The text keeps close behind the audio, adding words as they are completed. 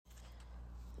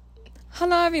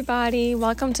Hello, everybody.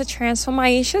 Welcome to Transform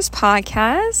Aisha's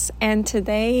podcast. And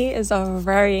today is a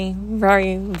very,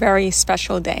 very, very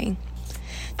special day.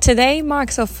 Today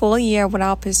marks a full year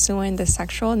without pursuing the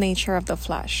sexual nature of the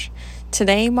flesh.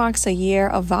 Today marks a year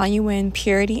of valuing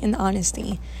purity and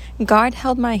honesty. God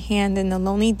held my hand in the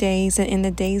lonely days and in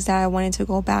the days that I wanted to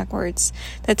go backwards,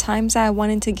 the times that I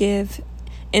wanted to give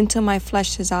into my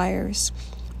flesh desires.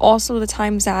 Also, the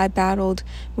times that I battled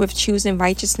with choosing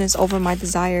righteousness over my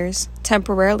desires,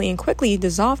 temporarily and quickly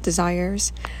dissolved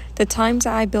desires. The times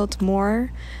that I built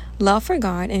more love for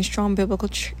God and strong biblical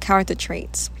character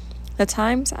traits. The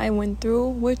times I went through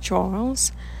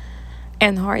withdrawals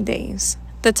and hard days.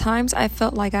 The times I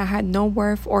felt like I had no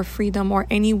worth or freedom or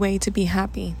any way to be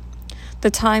happy. The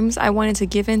times I wanted to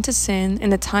give in to sin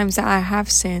and the times that I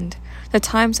have sinned. The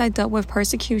times I dealt with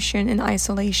persecution and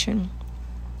isolation.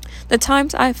 The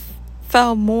times I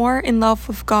fell more in love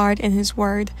with God and His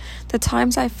Word. The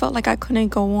times I felt like I couldn't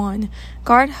go on.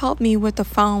 God helped me with the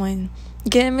following: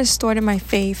 getting restored in my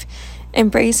faith,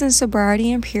 embracing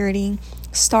sobriety and purity,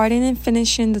 starting and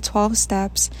finishing the 12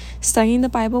 steps, studying the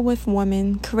Bible with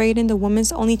women, creating the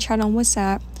women's only chat on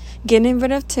WhatsApp, getting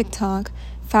rid of TikTok,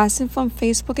 fasting from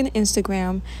Facebook and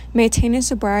Instagram, maintaining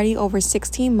sobriety over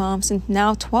 16 months and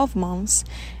now 12 months,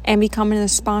 and becoming a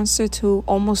sponsor to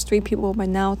almost 3 people, but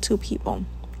now 2 people.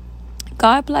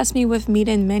 God blessed me with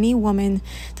meeting many women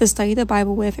to study the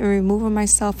Bible with and removing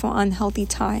myself from unhealthy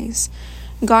ties.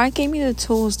 God gave me the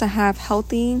tools to have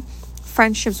healthy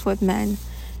friendships with men.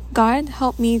 God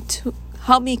helped me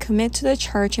commit to the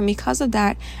church, and because of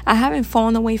that, I haven't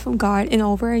fallen away from God in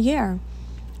over a year.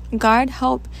 God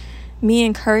helped me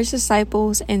encourage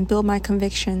disciples and build my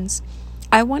convictions.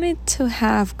 I wanted to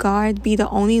have God be the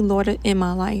only Lord in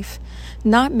my life,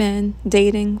 not men,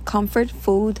 dating, comfort,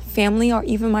 food, family, or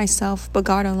even myself, but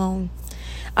God alone.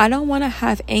 I don't want to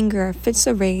have anger, fits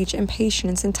of rage,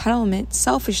 impatience, entitlement,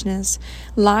 selfishness,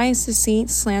 lies,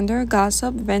 deceit, slander,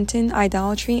 gossip, venting,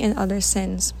 idolatry, and other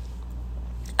sins.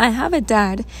 I have a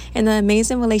dad and an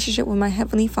amazing relationship with my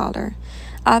Heavenly Father.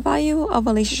 I value a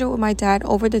relationship with my dad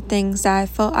over the things that I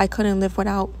felt I couldn't live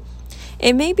without.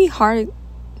 It may be hard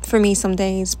for me some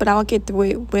days, but I'll get through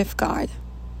it with God.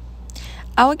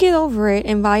 I will get over it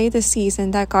and value the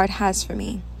season that God has for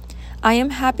me. I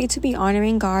am happy to be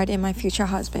honoring God and my future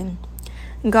husband.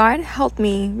 God helped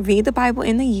me read the Bible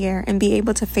in a year and be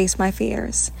able to face my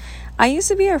fears. I used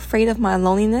to be afraid of my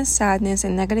loneliness, sadness,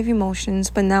 and negative emotions,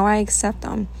 but now I accept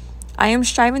them. I am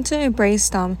striving to embrace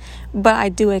them, but I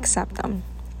do accept them.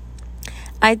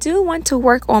 I do want to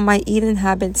work on my eating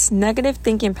habits, negative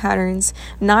thinking patterns,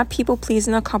 not people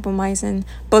pleasing or compromising,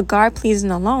 but God pleasing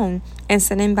alone, and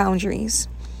setting boundaries.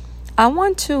 I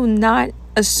want to not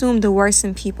assume the worst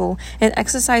in people and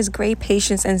exercise great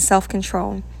patience and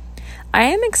self-control. I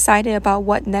am excited about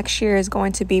what next year is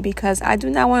going to be because I do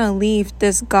not want to leave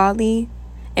this godly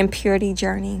and purity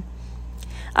journey.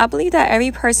 I believe that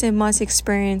every person must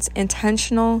experience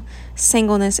intentional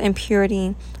singleness and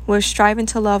purity with striving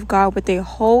to love God with their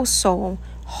whole soul,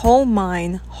 whole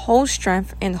mind, whole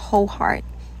strength, and whole heart.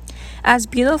 As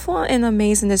beautiful and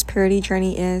amazing this purity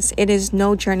journey is, it is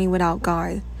no journey without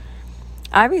God.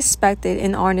 I respected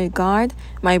and honored God,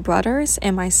 my brothers,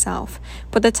 and myself,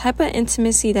 but the type of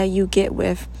intimacy that you get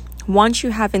with once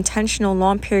you have intentional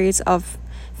long periods of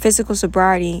physical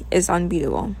sobriety is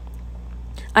unbeatable.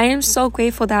 I am so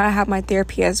grateful that I have my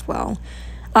therapy as well.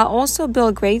 I also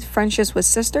built great friendships with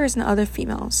sisters and other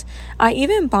females. I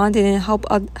even bonded and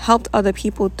helped other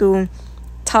people through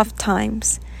tough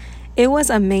times. It was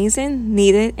amazing,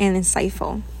 needed, and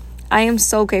insightful. I am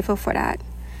so grateful for that.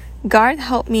 God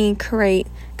helped me create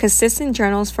consistent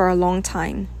journals for a long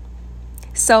time.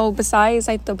 So besides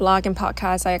the blog and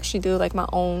podcast, I actually do my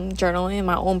own journaling,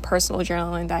 my own personal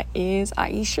journaling that is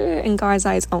Aisha in God's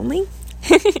eyes only.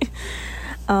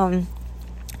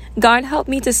 God helped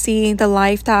me to see the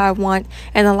life that I want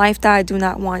and the life that I do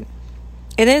not want.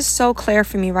 It is so clear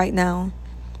for me right now.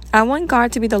 I want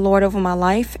God to be the Lord over my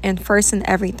life and first in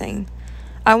everything.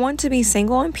 I want to be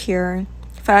single and pure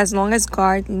for as long as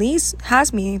God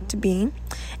has me to be,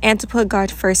 and to put God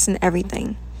first in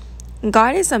everything.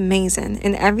 God is amazing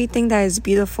in everything that is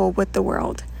beautiful with the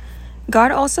world.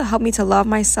 God also helped me to love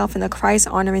myself in a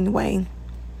Christ-honoring way.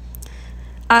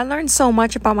 I learned so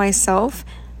much about myself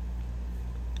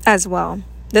as well.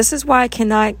 This is why I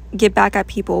cannot get back at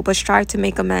people, but strive to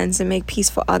make amends and make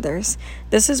peace for others.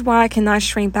 This is why I cannot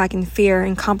shrink back in fear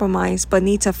and compromise, but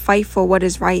need to fight for what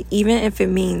is right, even if it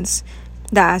means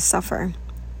that I suffer.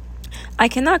 I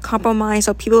cannot compromise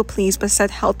or people please, but set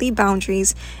healthy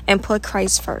boundaries and put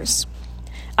Christ first.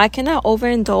 I cannot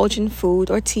overindulge in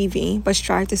food or TV, but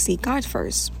strive to seek God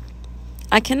first.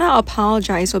 I cannot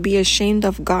apologize or be ashamed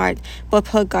of God, but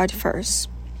put God first.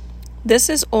 This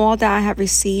is all that I have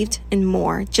received and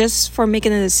more, just for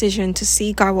making a decision to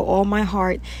see God with all my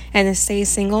heart and to stay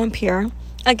single and pure,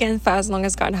 again, for as long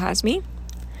as God has me.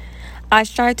 I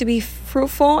strive to be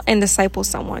fruitful and disciple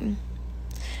someone.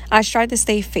 I strive to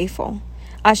stay faithful.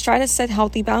 I strive to set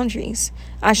healthy boundaries.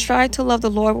 I strive to love the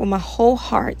Lord with my whole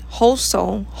heart, whole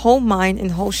soul, whole mind,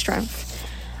 and whole strength.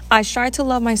 I strive to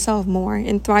love myself more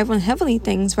and thrive on heavenly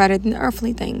things rather than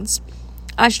earthly things.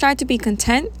 I strive to be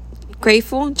content,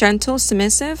 grateful, gentle,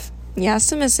 submissive,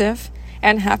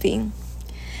 and happy.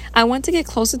 I want to get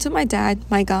closer to my dad,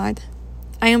 my God.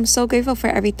 I am so grateful for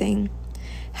everything.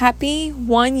 Happy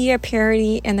 1 year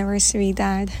purity anniversary,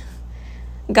 Dad.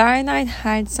 God and I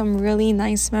had some really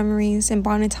nice memories and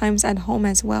bonding times at home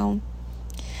as well.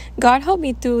 God helped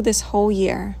me through this whole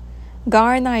year.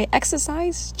 God and I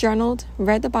exercised, journaled,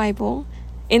 read the Bible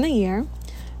in a year,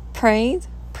 prayed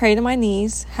on my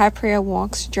knees, had prayer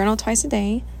walks, journaled twice a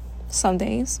day, some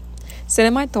days, sit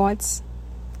in my thoughts,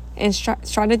 and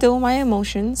try to deal with my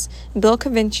emotions, build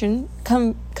convictions,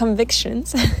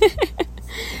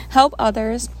 help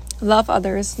others,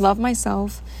 love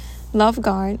myself, love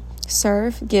God,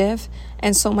 serve, give,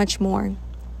 and so much more.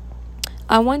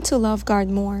 I want to love God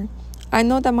more. I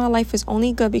know that my life is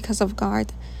only good because of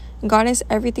God. God is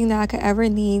everything that I could ever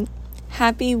need.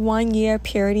 Happy 1 year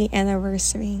purity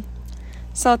anniversary.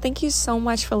 So thank you so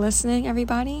much for listening,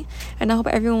 everybody. And I hope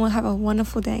everyone will have a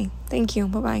wonderful day. Thank you.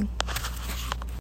 Bye-bye.